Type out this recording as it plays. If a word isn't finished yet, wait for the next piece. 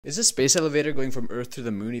Is a space elevator going from Earth to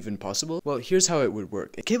the moon even possible? Well, here's how it would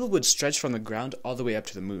work. A cable would stretch from the ground all the way up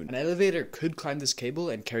to the moon. An elevator could climb this cable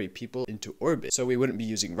and carry people into orbit, so we wouldn't be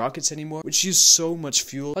using rockets anymore, which use so much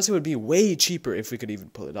fuel. Plus, it would be way cheaper if we could even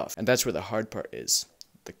pull it off. And that's where the hard part is.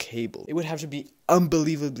 The cable. It would have to be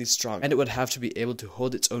unbelievably strong, and it would have to be able to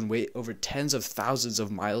hold its own weight over tens of thousands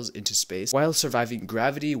of miles into space while surviving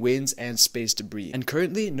gravity, winds, and space debris. And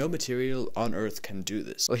currently, no material on Earth can do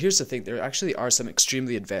this. Well, here's the thing, there actually are some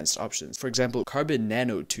extremely advanced options. For example, carbon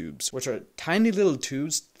nanotubes, which are tiny little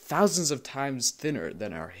tubes thousands of times thinner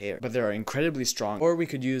than our hair, but they are incredibly strong. Or we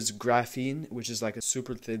could use graphene, which is like a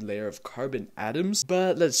super thin layer of carbon atoms,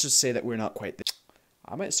 but let's just say that we're not quite there.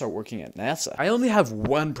 I might start working at NASA. I only have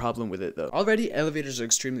one problem with it though. Already, elevators are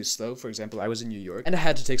extremely slow. For example, I was in New York and I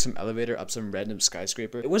had to take some elevator up some random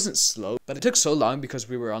skyscraper. It wasn't slow, but it took so long because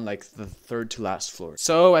we were on like the third to last floor.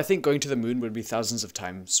 So I think going to the moon would be thousands of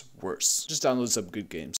times worse. Just download some good games.